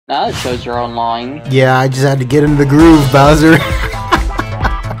Now it shows you're online. Yeah, I just had to get in the groove, Bowser.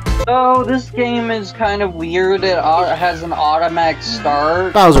 So, this game is kind of weird. It has an automatic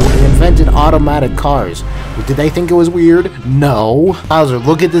start. Bowser, they invented automatic cars. Did they think it was weird? No. Bowser,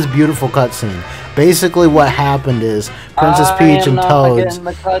 look at this beautiful cutscene. Basically what happened is Princess Peach and Toads,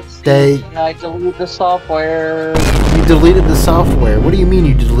 I deleted the software. You deleted the software? What do you mean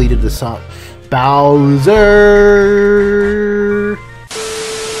you deleted the software? Bowser!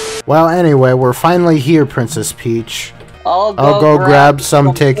 Well, anyway, we're finally here, Princess Peach. I'll go grab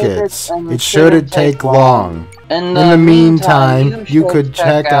some tickets. It shouldn't take long. In the meantime, you could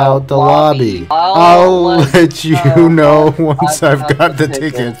check out the lobby. I'll let you know once I've got the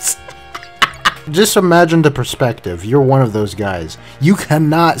tickets. Just imagine the perspective. You're one of those guys. You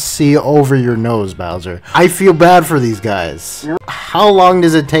cannot see over your nose, Bowser. I feel bad for these guys. How long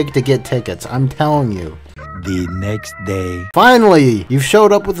does it take to get tickets? I'm telling you. The next day. Finally! You've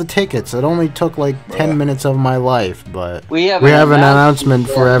showed up with the tickets. It only took like 10 minutes of my life, but we have an announcement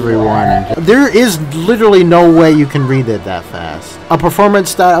for everyone. There is literally no way you can read it that fast. A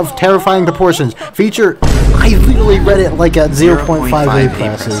performance of terrifying proportions. Feature... I literally read it like at 0.5 A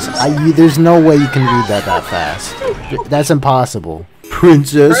presses. There's no way you can read that fast. That's impossible.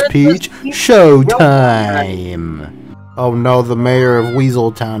 Princess Peach, showtime! Oh no, the mayor of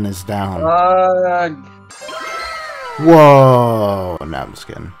Weaseltown is down. Whoa! No, I'm just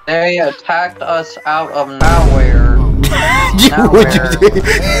kidding. They attacked us out of nowhere. What'd you do?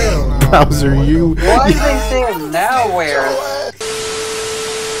 Bowser, you... Why did they say nowhere?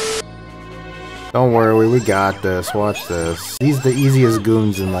 Don't worry, we got this. Watch this. These are the easiest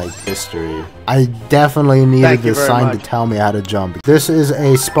goons in, like, history. I definitely needed this sign to tell me how to jump. This is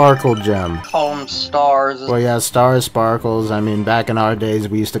a sparkle gem. Call them stars. Well, yeah, stars, sparkles. I mean, back in our days,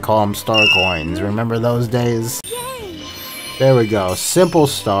 we used to call them star coins. Remember those days? There we go. Simple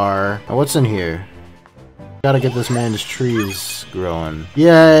star. Now, what's in here? Gotta get this man's trees growing.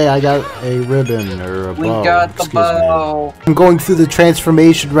 Yay, I got a ribbon, or a bow. We got the bow. I'm going through the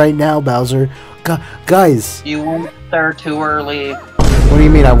transformation right now, Bowser. Guys! You went there too early. What do you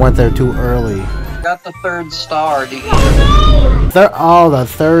mean I went there too early? Got the third star, do you? Oh, the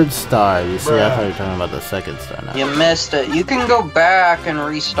third star. You see, I thought you were talking about the second star now. You missed it. You can go back and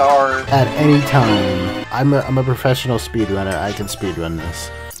restart. At any time. I'm a professional speedrunner. I can speedrun this.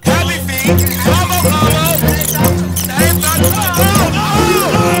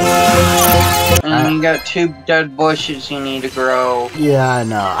 And you got 2 dead bushes you need to grow. Yeah, I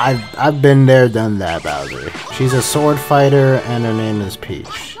know. I've been there, done that, Bowser. She's a sword fighter, and her name is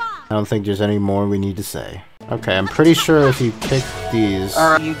Peach. I don't think there's any more we need to say. Okay, I'm pretty sure if you pick these...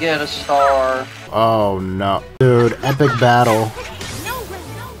 Alright, you get a star. Oh, no. Dude, epic battle.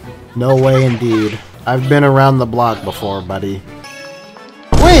 No way indeed. I've been around the block before, buddy.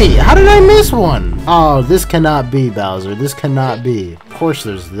 Wait, how did I miss one? Oh, this cannot be, Bowser. This cannot be. Of course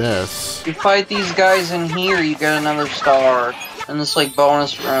there's this. You fight these guys in here, you get another star. In this, like,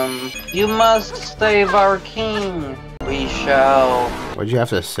 bonus room. You must save our king. We shall. Why'd you have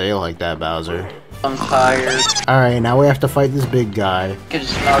to say it like that, Bowser? I'm tired. Alright, now we have to fight this big guy. You can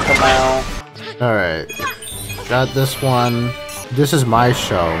just knock him out. Alright. Got this one. This is my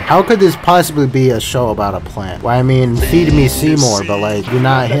show. How could this possibly be a show about a plant? Well, I mean, feed me Seymour, but like, you're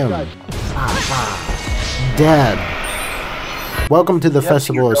not him. Dad. Welcome to the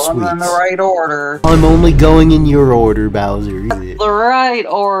Festival of Sweets. In the right order. I'm only going in your order, Bowser. The right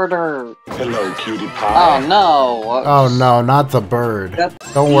order. Hello, cutie pie. Oh no. Oh no, not the bird.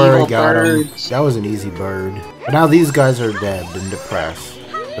 Don't worry, got him. That was an easy bird. But now these guys are dead and depressed.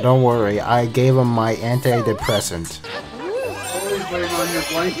 But don't worry, I gave them my antidepressant. On your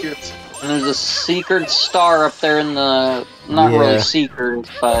blankets. And there's a secret star up there in the... Not really secret,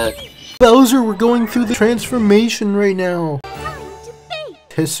 but... Bowser, we're going through the transformation right now.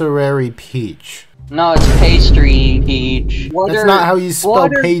 Patisserie Peach. No, it's Pastry Peach. That's not how you spell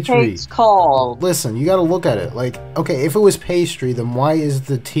Pastry. It's called? Listen, you gotta look at it. Like, okay, if it was pastry, then why is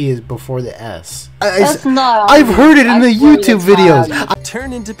the T is before the S? That's not... I've heard it in the YouTube videos.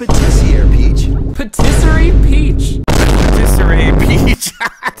 Turn into Patisserie Peach. Patisserie Peach. Patisserie Peach.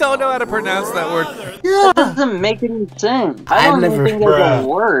 I don't know how to pronounce that word. Yeah. That doesn't make any sense. I don't even think that's a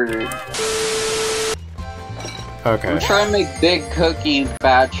word. Okay. I'm trying to make big cookie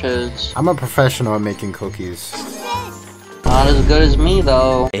batches. I'm a professional at making cookies. Not as good as me,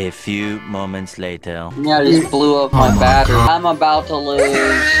 though. A few moments later. Yeah, I just blew up my battery. I'm about to lose.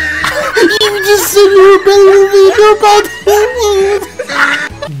 You just said you were better than me. You're about to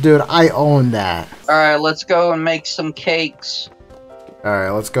lose. Dude, I own that. Alright, let's go and make some cakes.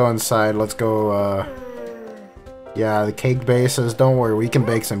 Alright, let's go inside. Let's go, Yeah, the cake bases. Don't worry, we can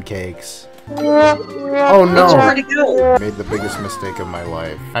bake some cakes. Oh no! That's pretty good. Made the biggest mistake of my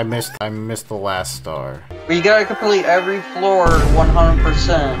life. I missed the last star. But you gotta complete every floor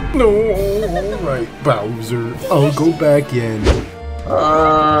 100%. No, alright, Bowser. I'll go back in.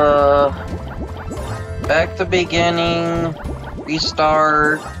 Back to beginning.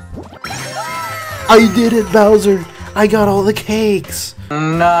 Restart. I did it, Bowser! I got all the cakes!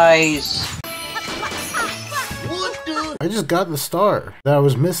 Nice. I just got the star that I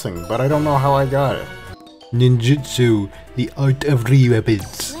was missing, but I don't know how I got it. Ninjutsu, the art of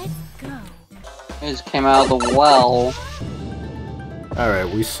re-weapons. It just came out of the well. Alright,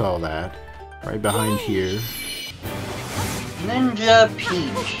 we saw that. Right behind here. Ninja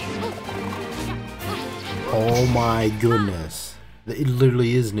Peach. Oh my goodness. It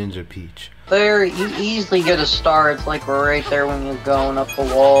literally is Ninja Peach. There, you easily get a star. It's like right there when you're going up the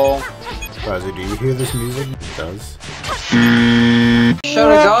wall. Bowser, do you hear this music? It does.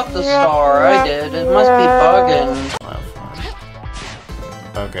 Should've got the star. I did. It must be bugging. Platform.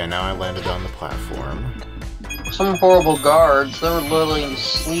 Okay, now I landed on the platform. Some horrible guards. They were literally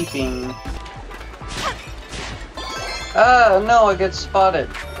sleeping. No, I get spotted.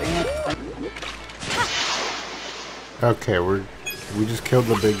 Dang it. Okay, we just killed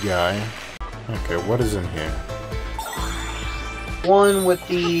the big guy. Okay, what is in here? One with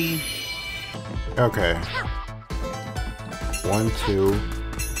the... Okay. 1, 2.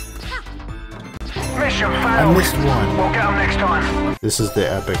 Mission failed. I missed one. We'll get 'em next time. This is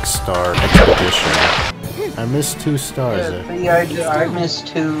the epic star expedition. I missed 2 stars. Yeah, I missed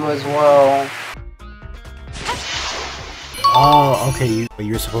 2 as well. Oh, okay,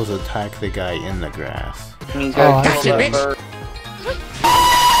 you're supposed to attack the guy in the grass. And you gotta I kill see. that bird.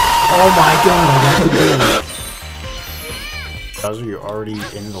 Oh my god, I got the bird! Bowser, you're already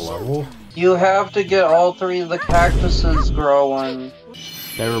in the level? You have to get all 3 of the cactuses growing.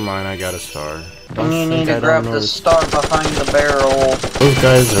 Never mind, I got a star. And you need to grab the star behind the barrel. Those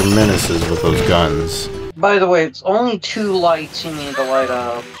guys are menaces with those guns. By the way, it's only 2 lights you need to light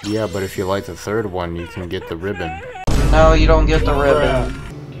up. Yeah, but if you light the 3rd one, you can get the ribbon. No, you don't get the ribbon.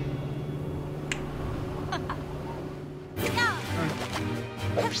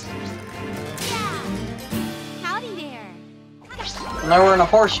 Howdy there. Now we're in a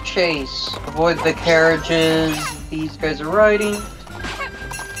horse chase. Avoid the carriages these guys are riding.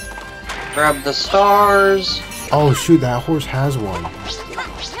 Grab the stars. Oh shoot, that horse has one.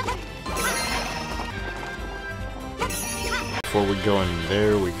 Before we go in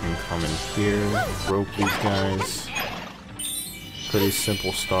there, we can come in here, rope these guys. Pretty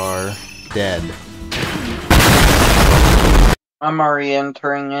simple star. Dead. I'm already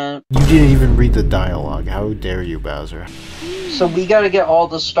entering it. You didn't even read the dialogue. How dare you, Bowser? So we gotta get all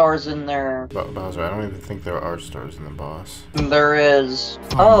the stars in there. Bowser, I don't even think there are stars in the boss. There is.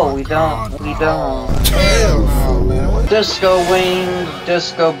 Oh, we don't. We don't. Disco wings,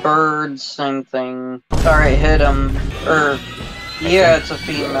 disco birds, same thing. Alright, hit him. Yeah, it's a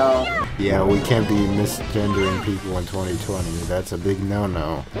female. Yeah, we can't be misgendering people in 2020. That's a big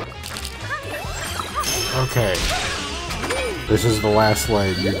no-no. Okay. This is the last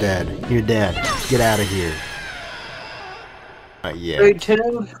slide. You're dead. You're dead. Get out of here. Yeah. Stay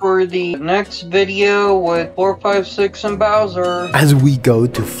tuned for the next video with 4, 5, 6 and Bowser. As we go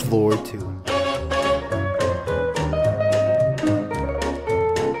to floor 2.